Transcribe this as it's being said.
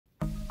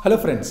Hello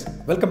friends,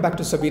 welcome back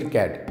to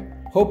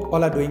BricsCAD. Hope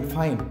all are doing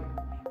fine.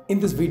 In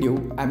this video,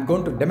 I am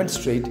going to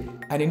demonstrate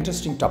an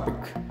interesting topic.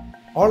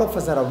 All of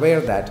us are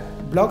aware that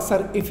blocks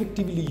are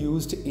effectively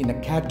used in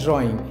a CAD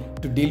drawing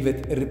to deal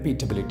with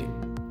repeatability.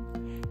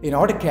 In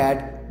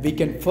AutoCAD, we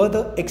can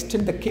further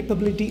extend the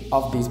capability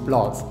of these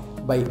blocks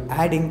by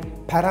adding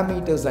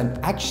parameters and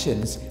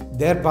actions,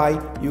 thereby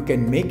you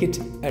can make it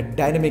a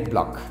dynamic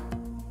block.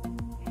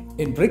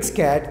 In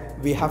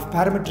BricsCAD, we have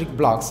parametric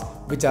blocks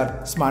which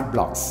are smart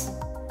blocks.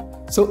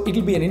 So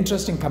it'll be an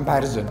interesting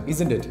comparison,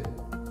 isn't it?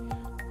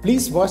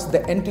 Please watch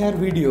the entire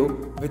video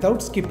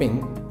without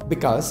skipping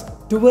because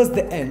towards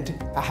the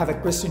end, I have a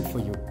question for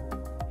you.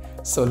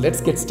 So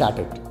let's get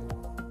started.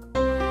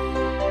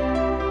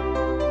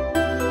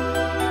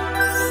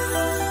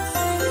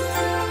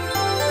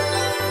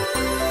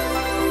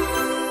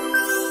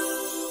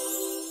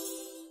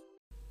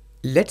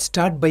 Let's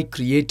start by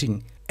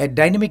creating a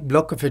dynamic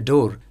block of a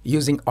door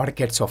using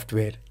AutoCAD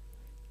software.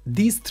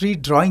 These three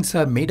drawings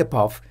are made up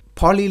of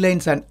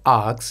polylines and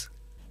arcs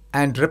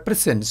and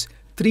represents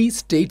three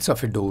states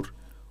of a door: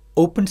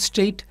 open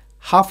state,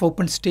 half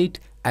open state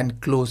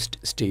and closed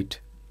state.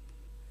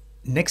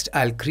 Next,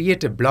 I'll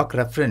create a block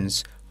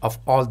reference of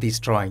all these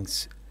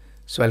drawings.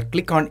 So I'll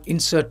click on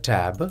Insert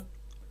tab,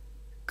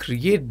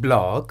 Create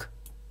Block,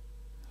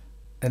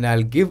 and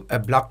I'll give a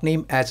block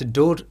name as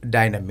Door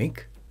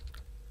Dynamic,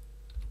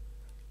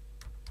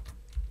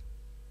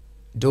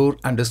 door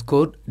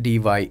underscore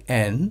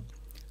dyn.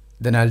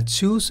 Then I'll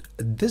choose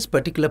this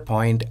particular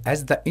point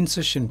as the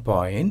insertion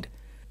point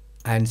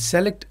and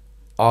select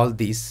all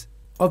these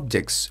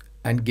objects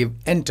and give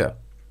enter,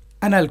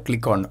 and I'll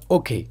click on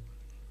OK.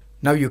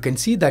 Now you can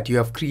see that you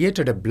have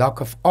created a block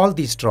of all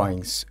these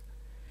drawings.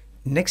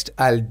 Next,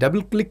 I'll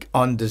double click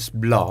on this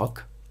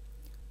block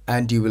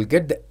and you will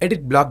get the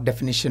edit block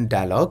definition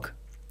dialog,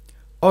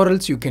 or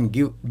else you can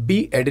give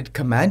bedit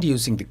command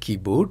using the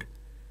keyboard,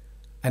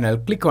 and I'll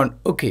click on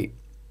OK.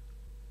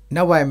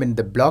 Now I am in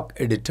the block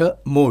editor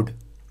mode.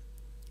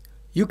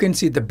 You can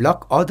see the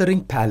block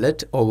authoring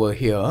palette over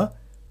here,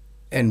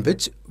 in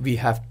which we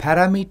have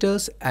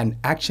parameters and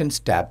actions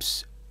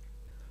tabs.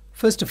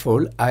 First of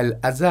all, I'll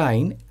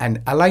assign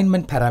an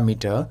alignment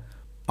parameter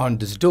on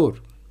this door.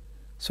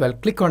 So I'll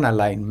click on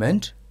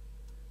alignment.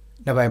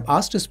 Now I'm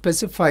asked to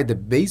specify the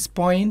base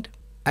point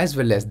as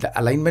well as the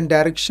alignment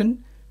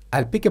direction.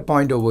 I'll pick a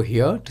point over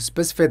here to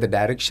specify the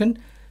direction,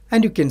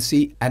 and you can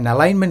see an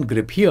alignment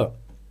grip here.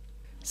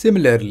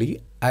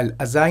 Similarly, I'll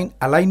assign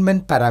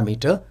alignment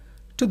parameter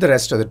to the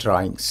rest of the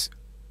drawings.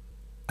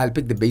 I'll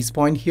pick the base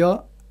point here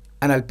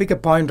and I'll pick a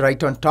point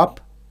right on top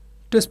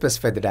to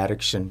specify the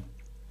direction.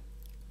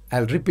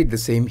 I'll repeat the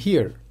same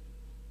here.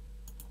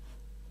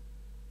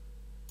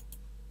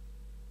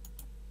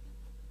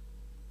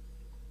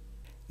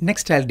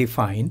 Next, I'll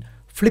define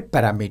flip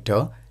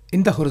parameter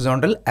in the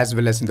horizontal as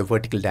well as in the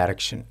vertical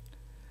direction.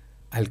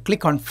 I'll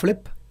click on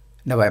flip.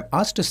 Now I'm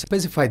asked to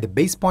specify the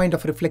base point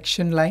of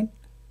reflection line.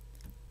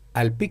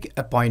 I'll pick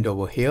a point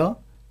over here.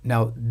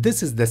 Now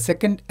this is the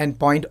second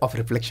endpoint of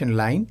reflection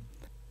line.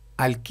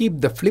 I'll keep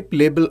the flip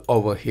label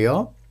over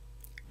here.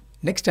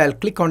 Next, I'll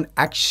click on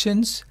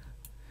actions.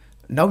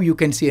 Now you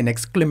can see an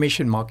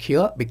exclamation mark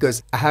here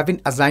because I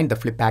haven't assigned the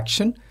flip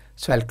action.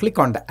 So I'll click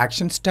on the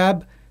actions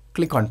tab,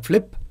 click on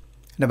flip.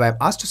 Now I'm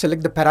asked to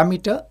select the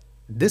parameter.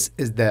 This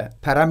is the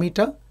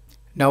parameter.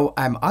 Now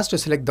I'm asked to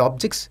select the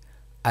objects.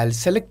 I'll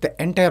select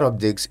the entire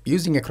objects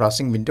using a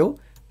crossing window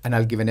and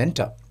I'll give an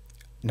enter.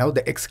 Now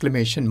the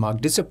exclamation mark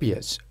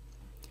disappears.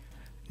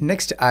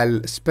 Next,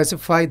 I'll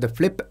specify the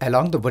flip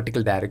along the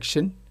vertical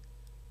direction.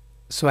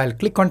 So I'll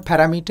click on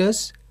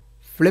parameters,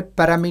 flip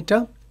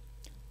parameter.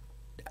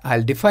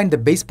 I'll define the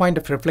base point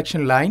of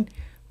reflection line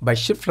by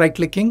shift right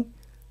clicking,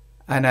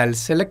 and I'll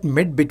select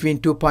mid between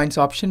 2 points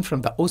option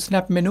from the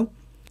OSnap menu,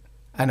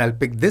 and I'll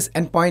pick this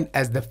endpoint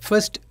as the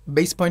first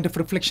base point of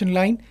reflection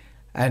line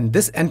and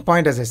this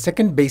endpoint as a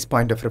second base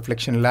point of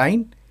reflection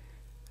line,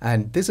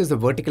 and this is the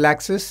vertical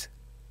axis.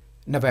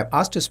 Now I'm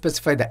asked to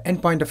specify the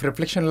endpoint of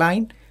reflection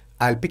line.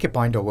 I'll pick a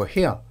point over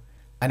here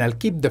and I'll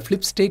keep the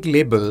flip state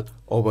label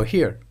over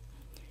here.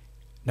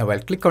 Now I'll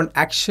click on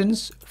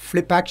actions,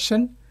 flip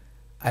action.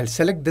 I'll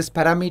select this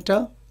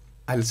parameter.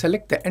 I'll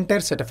select the entire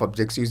set of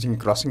objects using a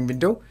crossing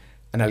window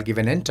and I'll give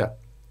an enter.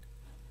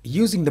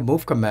 Using the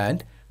move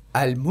command,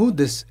 I'll move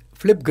this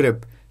flip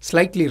grip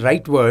slightly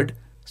rightward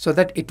so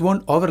that it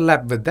won't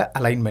overlap with the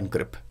alignment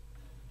grip.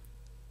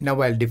 Now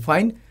I'll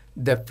define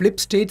the flip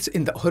states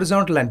in the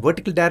horizontal and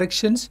vertical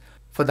directions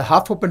for the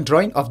half open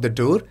drawing of the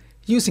door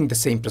using the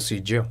same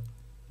procedure.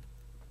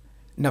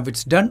 Now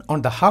it's done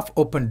on the half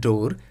open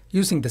door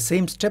using the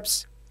same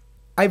steps.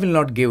 I will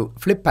not give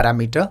flip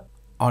parameter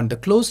on the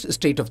closed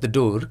state of the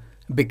door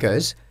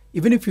because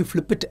even if you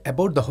flip it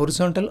about the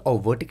horizontal or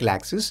vertical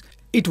axis,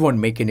 it won't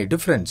make any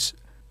difference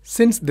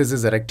since this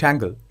is a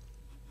rectangle.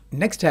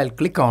 Next, I'll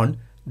click on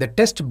the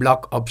test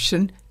block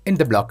option in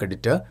the block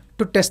editor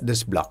to test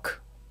this block.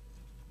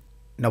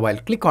 Now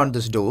I'll click on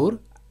this door.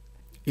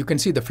 You can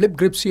see the flip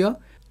grips here.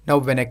 Now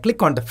when I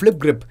click on the flip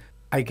grip,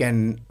 I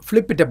can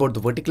flip it about the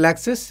vertical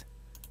axis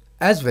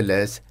as well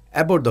as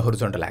about the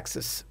horizontal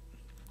axis.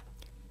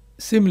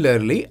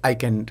 Similarly, I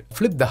can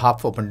flip the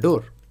half open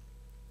door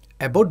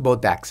about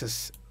both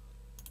axes.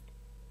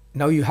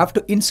 Now you have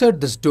to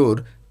insert this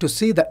door to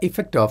see the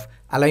effect of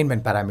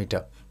alignment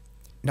parameter.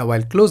 Now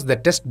I'll close the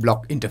test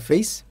block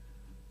interface.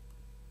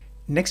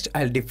 Next,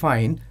 I'll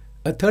define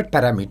a third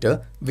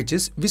parameter, which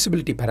is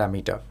visibility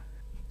parameter.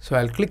 So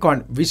I'll click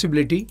on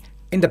visibility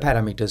in the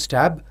parameters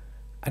tab,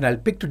 and I'll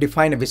pick to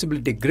define a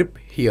visibility grip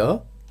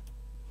here.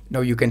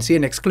 Now you can see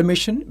an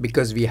exclamation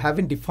because we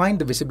haven't defined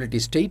the visibility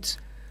states.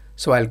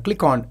 So I'll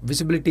click on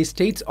visibility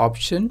states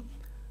option.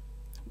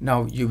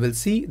 Now you will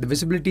see the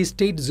visibility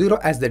state 0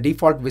 as the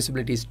default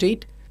visibility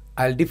state.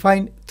 I'll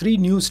define 3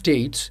 new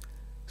states.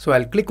 So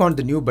I'll click on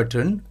the new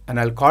button and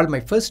I'll call my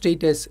first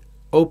state as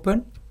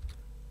open,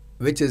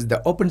 which is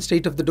the open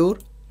state of the door,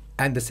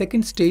 and the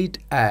second state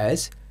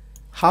as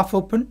half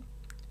open,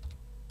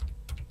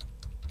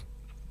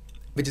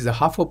 which is a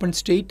half open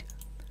state,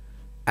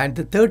 and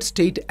the third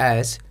state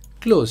as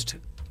closed.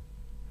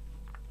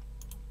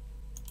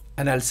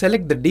 And I'll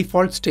select the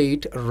default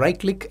state, right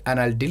click, and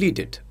I'll delete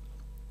it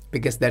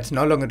because that's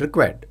no longer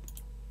required.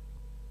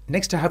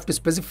 Next, I have to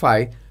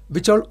specify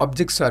which all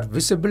objects are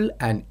visible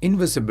and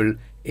invisible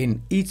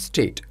in each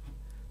state.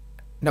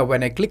 Now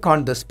when I click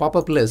on this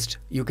pop-up list,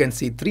 you can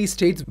see 3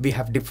 states we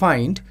have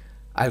defined.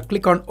 I'll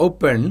click on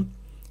open,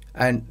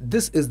 and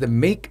this is the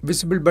make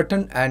visible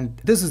button and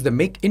this is the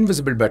make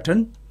invisible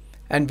button,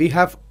 and we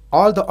have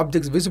all the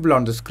objects visible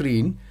on the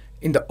screen.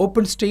 In the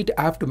open state,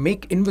 I have to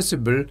make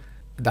invisible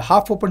the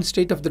half open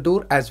state of the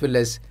door as well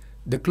as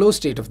the closed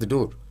state of the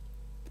door.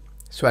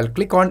 So I'll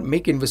click on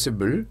make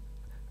invisible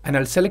and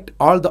I'll select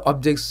all the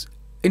objects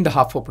in the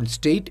half open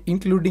state,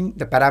 including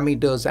the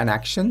parameters and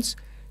actions,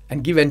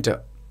 and give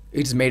enter.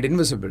 It's made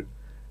invisible.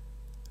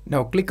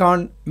 Now click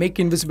on make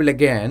invisible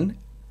again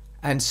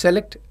and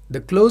select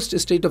the closed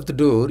state of the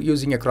door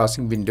using a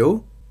crossing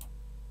window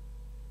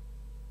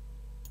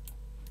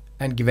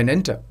and give an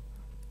enter.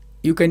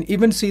 You can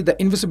even see the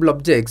invisible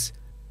objects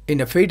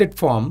in a faded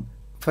form.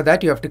 For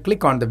that, you have to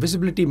click on the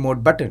visibility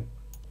mode button,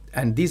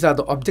 and these are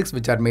the objects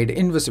which are made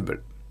invisible.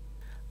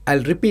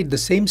 I'll repeat the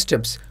same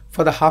steps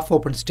for the half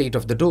open state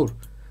of the door.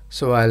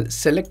 So I'll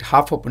select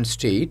half open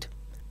state.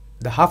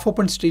 The half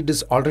open state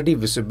is already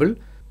visible,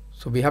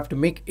 so we have to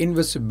make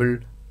invisible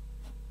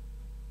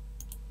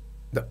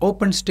the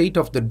open state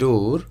of the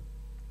door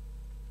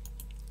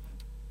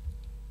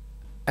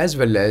as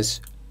well as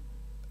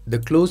the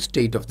closed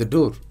state of the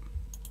door.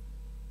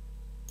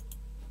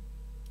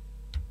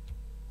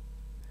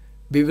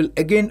 We will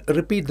again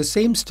repeat the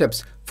same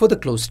steps for the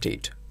closed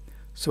state.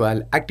 So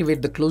I'll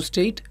activate the closed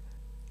state.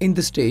 In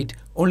the state,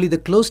 only the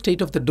closed state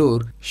of the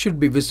door should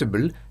be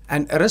visible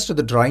and the rest of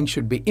the drawing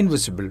should be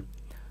invisible.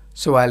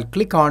 So I'll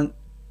click on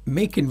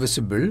make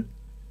invisible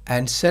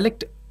and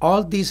select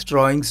all these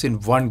drawings in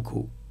one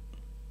go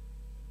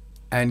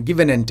and give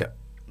an enter.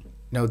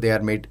 Now they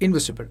are made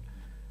invisible.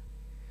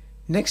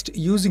 Next,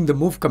 using the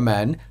move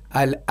command,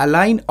 I'll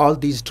align all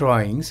these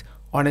drawings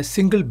on a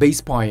single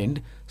base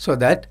point so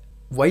that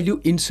while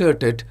you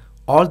insert it,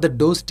 all the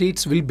door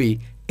states will be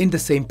in the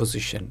same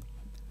position.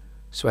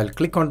 So I'll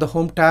click on the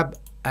home tab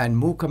and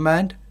move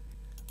command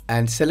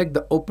and select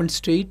the open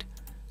state.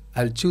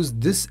 I'll choose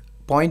this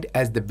point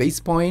as the base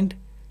point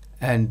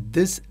and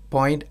this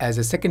point as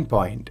a second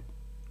point.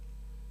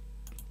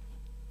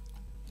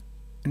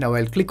 Now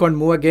I'll click on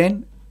move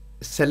again,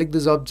 select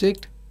this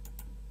object,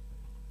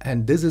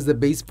 and this is the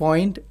base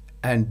point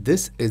and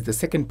this is the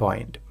second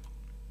point.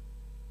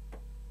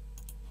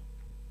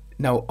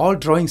 Now all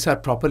drawings are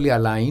properly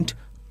aligned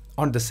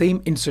on the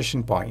same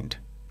insertion point.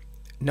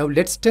 Now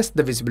let's test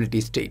the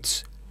visibility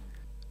states.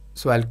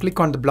 So I'll click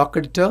on the block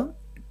editor,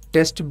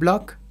 test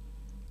block.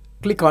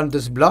 Click on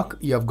this block,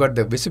 you have got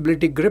the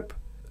visibility grip.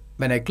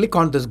 When I click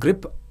on this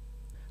grip,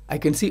 I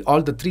can see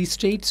all the 3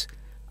 states.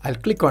 I'll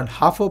click on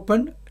half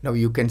open. Now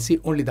you can see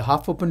only the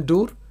half open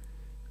door.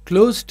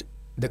 Closed,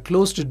 the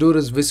closed door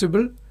is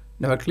visible.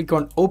 Now I click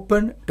on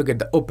open to get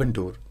the open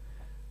door.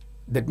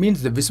 That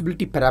means the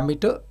visibility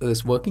parameter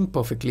is working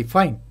perfectly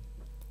fine.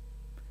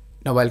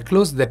 Now I'll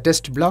close the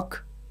test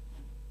block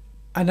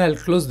and I'll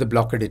close the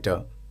block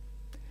editor.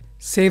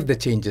 Save the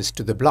changes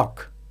to the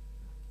block.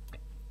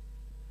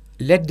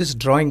 Let this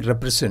drawing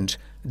represent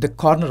the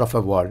corner of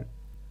a wall.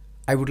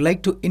 I would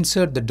like to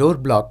insert the door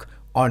block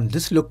on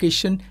this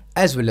location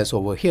as well as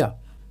over here.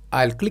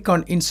 I'll click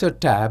on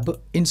Insert tab,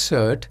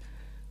 Insert,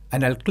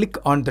 and I'll click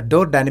on the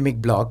door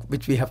dynamic block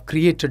which we have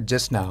created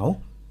just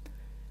now.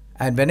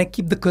 And when I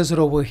keep the cursor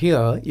over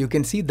here, you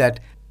can see that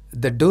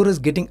the door is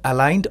getting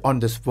aligned on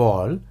this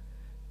wall,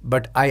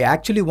 but I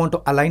actually want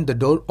to align the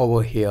door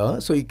over here,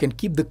 so you can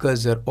keep the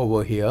cursor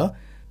over here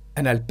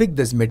and I'll pick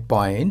this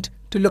midpoint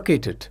to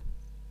locate it.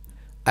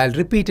 I'll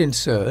repeat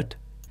insert.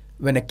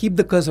 When I keep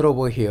the cursor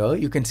over here,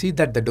 you can see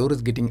that the door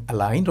is getting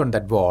aligned on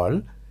that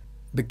wall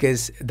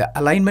because the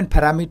alignment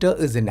parameter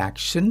is in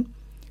action,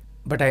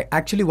 but I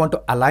actually want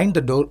to align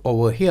the door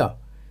over here.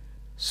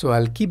 So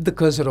I'll keep the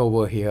cursor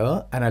over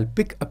here and I'll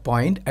pick a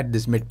point at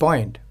this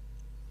midpoint.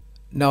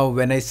 Now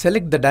when I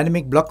select the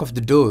dynamic block of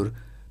the door,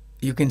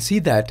 you can see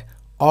that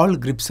all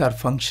grips are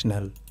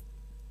functional.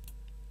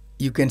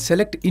 You can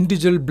select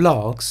individual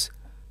blocks,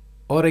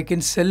 or I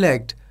can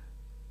select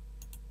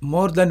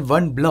more than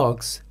one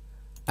blocks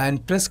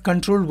and press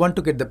Ctrl 1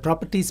 to get the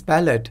properties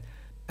palette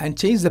and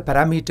change the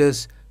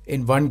parameters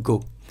in one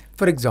go.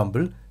 For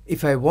example,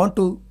 if I want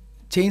to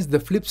change the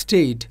flip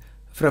state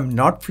from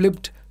not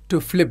flipped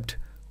to flipped,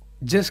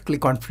 just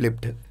click on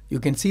flipped. You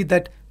can see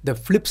that the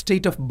flip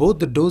state of both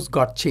the doors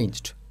got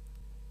changed.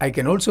 I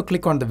can also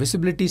click on the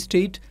visibility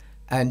state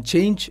and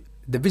change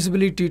the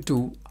visibility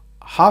to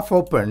half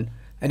open,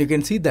 and you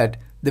can see that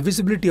the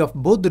visibility of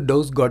both the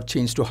doors got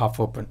changed to half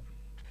open.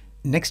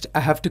 Next, I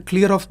have to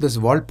clear off this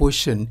wall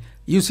portion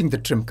using the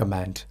trim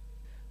command.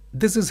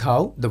 This is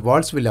how the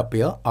walls will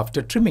appear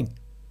after trimming.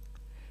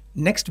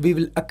 Next, we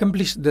will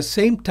accomplish the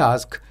same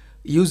task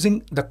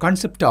using the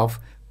concept of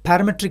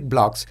parametric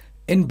blocks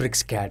in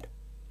BricsCAD.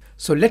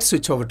 So let's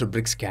switch over to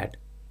BricsCAD.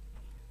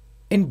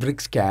 In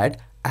BricsCAD,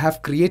 I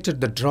have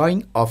created the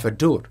drawing of a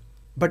door,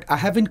 but I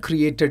haven't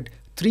created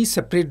 3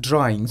 separate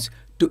drawings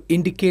to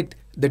indicate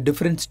the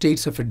different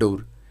states of a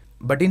door.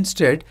 But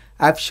instead,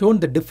 I have shown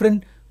the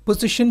different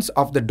positions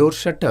of the door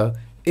shutter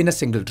in a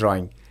single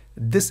drawing.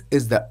 This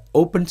is the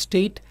open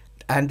state,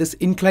 and this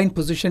inclined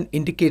position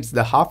indicates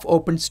the half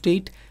open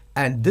state,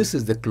 and this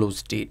is the closed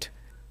state.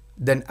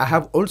 Then I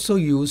have also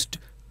used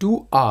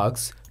 2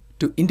 arcs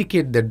to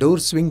indicate the door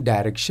swing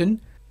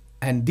direction,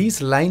 and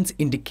these lines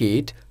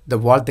indicate the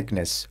wall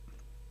thickness.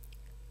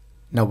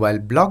 Now I'll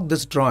block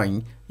this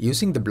drawing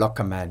using the block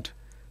command.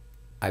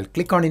 I'll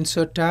click on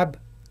Insert tab,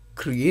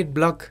 Create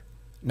Block.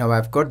 Now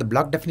I've got the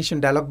block definition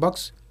dialog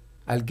box.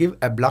 I'll give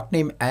a block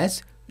name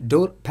as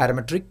Door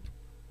Parametric.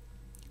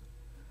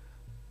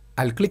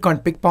 I'll click on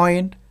Pick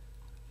Point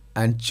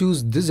and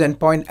choose this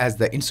endpoint as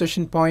the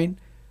insertion point.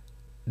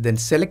 Then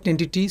select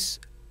entities.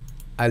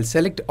 I'll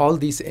select all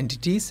these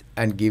entities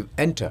and give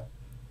Enter.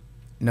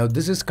 Now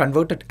this is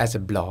converted as a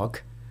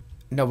block.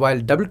 Now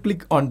I'll double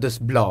click on this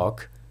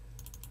block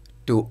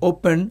to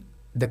open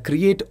the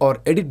Create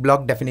or Edit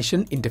Block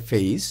Definition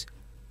interface.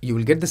 You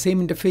will get the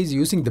same interface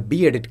using the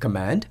bedit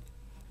command.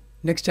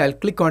 Next, I'll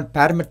click on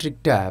Parametric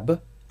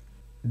tab,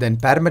 then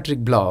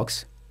Parametric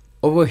Blocks.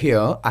 Over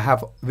here, I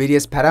have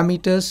various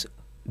parameters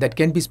that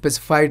can be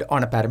specified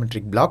on a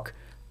parametric block.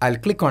 I'll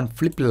click on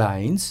Flip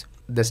Lines.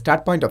 The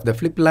start point of the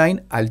flip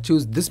line, I'll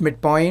choose this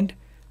midpoint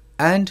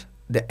and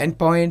the end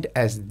point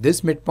as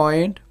this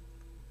midpoint.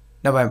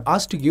 Now I'm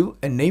asked to give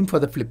a name for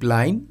the flip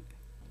line.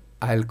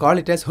 I'll call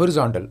it as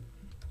horizontal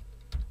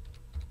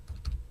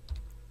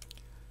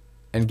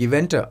and give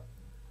Enter.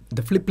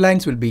 The flip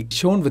lines will be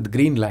shown with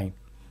green line.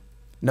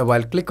 Now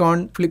I'll click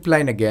on flip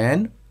line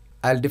again.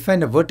 I'll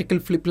define a vertical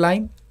flip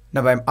line.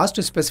 Now I'm asked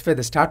to specify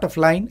the start of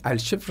line. I'll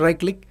shift right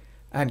click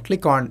and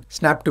click on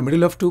snap to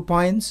middle of 2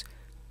 points.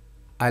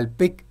 I'll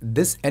pick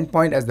this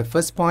endpoint as the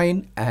first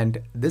point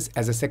and this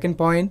as a second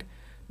point.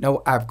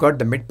 Now I've got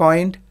the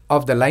midpoint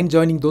of the line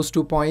joining those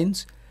 2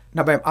 points.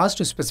 Now I'm asked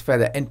to specify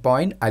the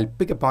endpoint. I'll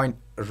pick a point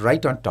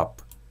right on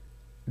top.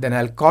 Then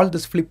I'll call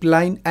this flip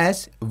line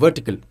as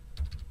vertical.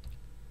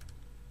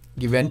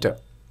 Give Enter.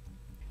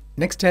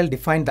 Next, I'll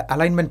define the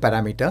alignment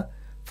parameter.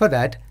 For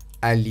that,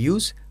 I'll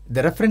use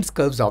the reference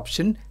curves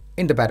option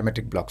in the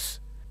parametric blocks.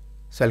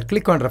 So I'll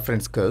click on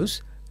reference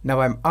curves. Now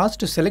I'm asked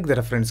to select the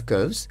reference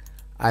curves.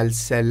 I'll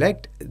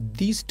select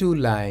these 2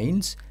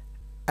 lines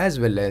as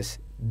well as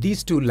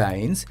these 2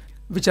 lines,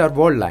 which are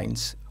wall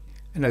lines,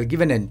 and I'll give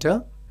an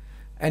Enter.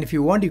 And if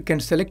you want, you can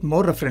select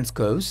more reference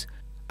curves.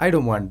 I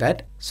don't want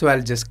that, so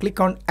I'll just click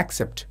on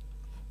Accept.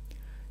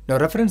 Now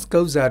reference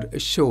curves are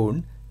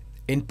shown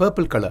in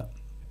purple color.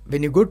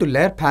 When you go to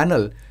Layer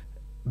panel,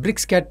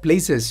 BricsCAD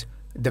places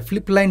the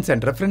flip lines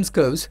and reference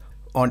curves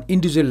on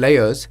individual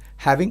layers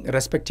having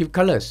respective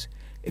colors.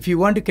 If you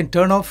want, you can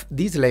turn off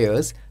these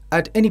layers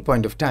at any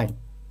point of time.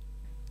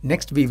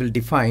 Next, we will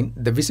define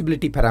the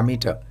visibility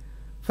parameter.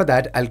 For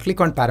that, I'll click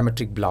on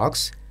Parametric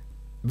Blocks,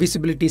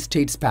 Visibility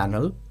States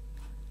panel,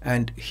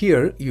 and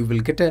here you will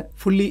get a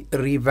fully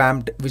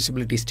revamped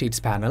Visibility States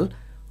panel.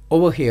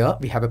 Over here,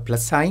 we have a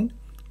plus sign.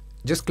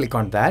 Just click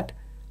on that,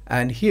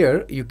 and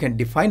here you can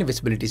define a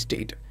visibility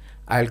state.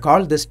 I'll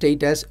call this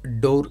state as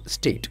Door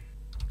State.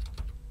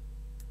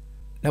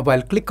 Now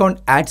I'll click on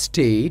Add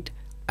State,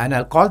 and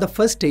I'll call the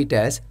first state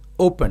as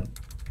Open.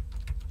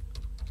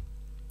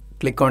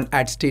 Click on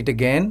Add State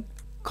again,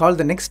 call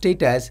the next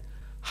state as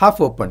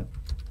Half Open,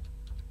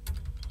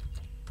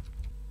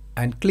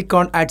 and click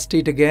on Add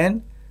State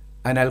again,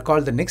 and I'll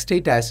call the next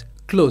state as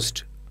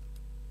Closed.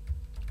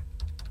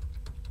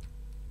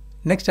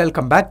 Next, I'll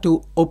come back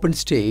to Open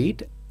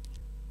State.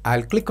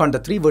 I'll click on the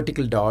 3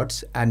 vertical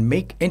dots and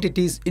make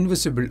Entities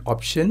Invisible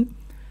option,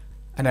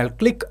 and I'll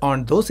click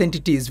on those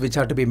entities which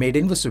are to be made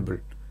invisible.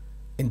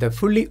 In the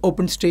fully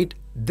open state,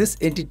 this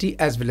entity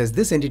as well as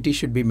this entity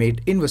should be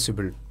made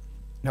invisible.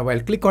 Now I'll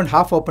click on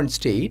Half Open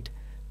State,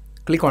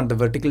 click on the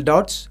vertical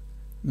dots,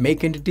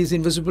 make Entities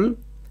Invisible,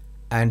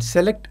 and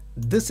select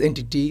this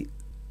entity,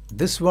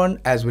 this one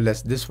as well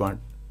as this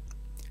one.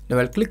 Now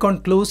I'll click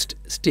on Closed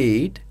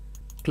State,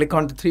 click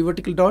on the 3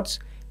 vertical dots,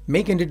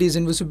 make entities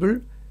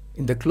invisible.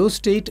 In the closed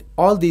state,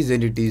 all these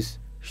entities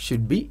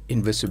should be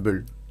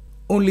invisible.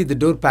 Only the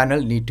door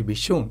panel need to be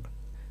shown.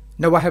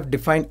 Now I have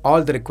defined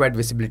all the required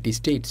visibility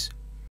states.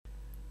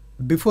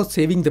 Before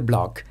saving the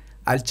block,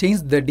 I'll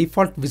change the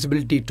default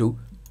visibility to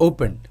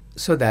open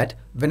so that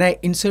when I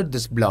insert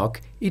this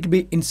block, it will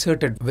be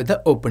inserted with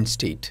the open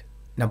state.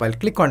 Now I'll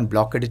click on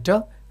block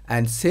editor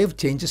and save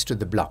changes to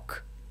the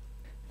block.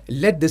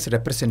 Let this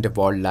represent a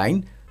wall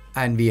line,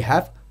 and we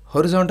have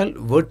horizontal,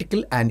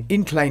 vertical and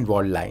inclined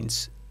wall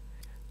lines.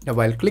 Now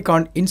I'll click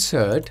on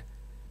insert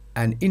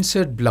and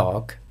insert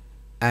block,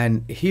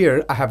 and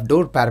here I have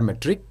door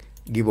parametric.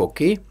 Give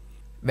OK.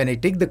 When I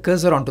take the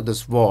cursor onto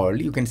this wall,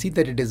 you can see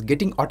that it is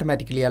getting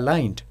automatically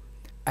aligned.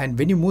 And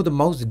when you move the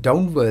mouse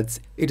downwards,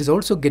 it is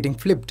also getting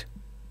flipped.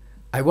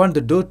 I want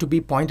the door to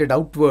be pointed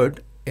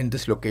outward in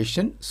this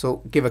location,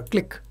 so give a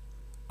click.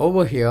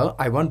 Over here,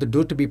 I want the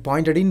door to be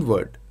pointed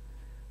inward.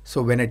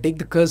 So when I take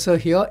the cursor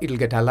here, it will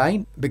get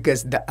aligned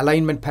because the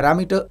alignment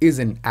parameter is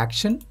in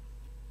action.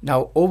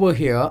 Now over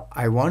here,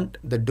 I want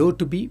the door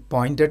to be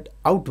pointed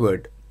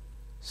outward.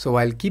 So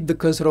I'll keep the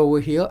cursor over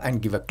here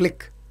and give a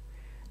click.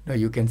 Now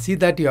you can see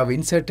that you have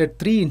inserted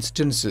 3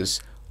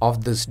 instances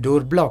of this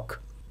door block.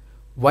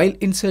 While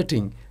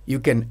inserting, you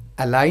can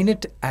align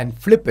it and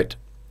flip it.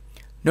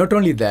 Not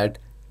only that,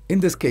 in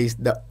this case,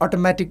 the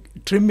automatic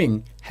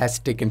trimming has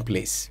taken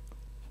place.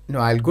 Now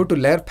I'll go to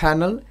layer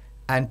panel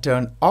and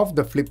turn off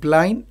the flip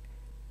line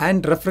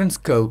and reference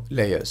curve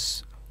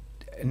layers.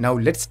 Now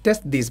let's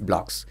test these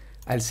blocks.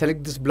 I'll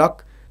select this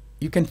block.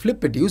 You can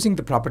flip it using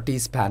the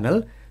properties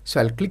panel. So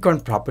I'll click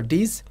on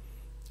properties,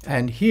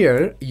 and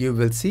here you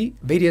will see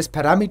various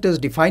parameters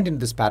defined in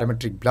this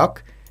parametric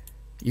block.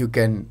 You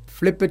can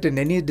flip it in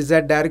any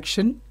desired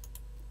direction.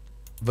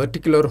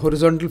 Vertical or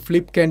horizontal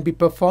flip can be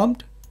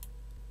performed.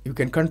 You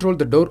can control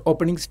the door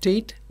opening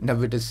state.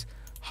 Now it is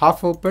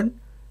half open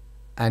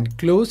and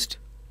closed.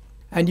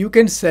 And you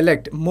can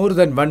select more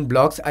than one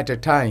blocks at a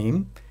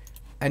time,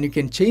 and you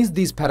can change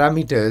these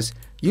parameters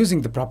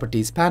using the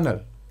properties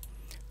panel.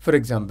 For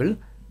example,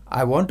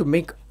 I want to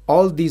make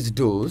all these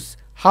doors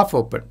half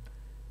open.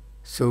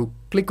 So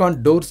click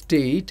on door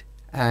state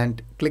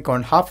and click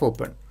on half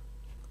open.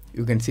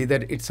 You can see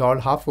that it's all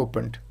half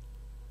opened.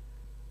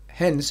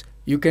 Hence,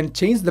 you can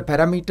change the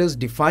parameters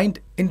defined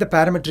in the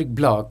parametric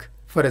block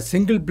for a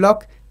single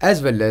block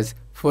as well as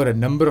for a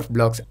number of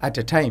blocks at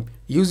a time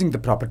using the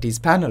properties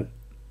panel.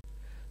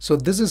 So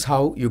this is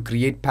how you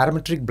create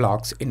parametric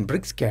blocks in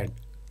BricsCAD.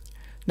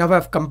 Now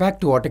I've come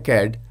back to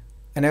AutoCAD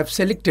and I've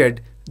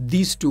selected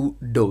these 2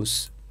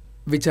 doors,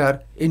 which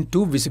are in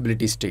 2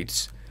 visibility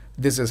states.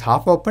 This is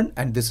half open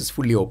and this is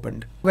fully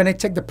opened. When I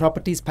check the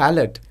properties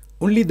palette,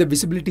 only the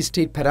visibility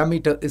state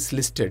parameter is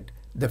listed.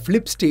 The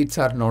flip states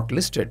are not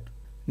listed.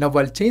 Now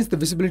I'll change the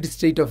visibility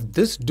state of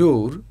this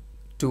door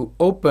to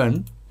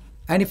open,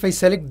 and if I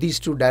select these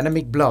 2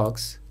 dynamic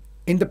blocks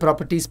in the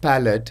properties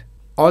palette,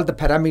 all the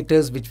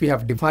parameters which we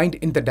have defined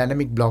in the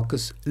dynamic block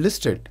is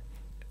listed.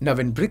 Now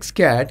in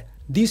BricsCAD,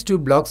 these 2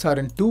 blocks are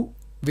in 2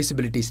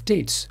 visibility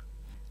states.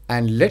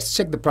 And let's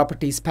check the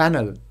properties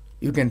panel.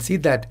 You can see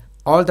that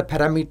all the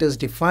parameters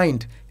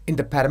defined in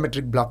the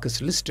parametric block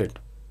is listed.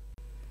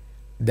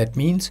 That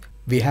means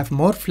we have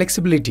more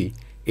flexibility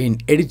in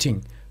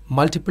editing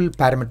multiple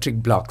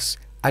parametric blocks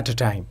at a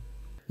time.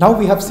 Now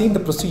we have seen the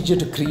procedure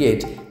to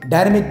create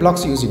dynamic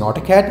blocks using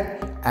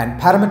AutoCAD and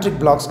parametric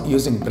blocks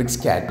using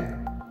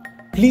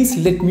BricsCAD. Please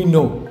let me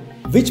know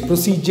which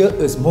procedure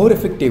is more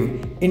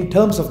effective in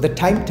terms of the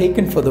time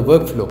taken for the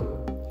workflow.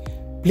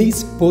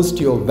 Please post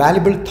your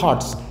valuable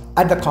thoughts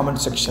at the comment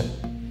section.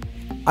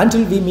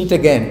 Until we meet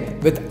again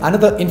with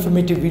another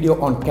informative video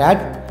on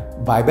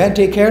CAD, bye bye and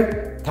take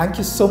care. Thank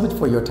you so much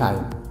for your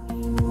time.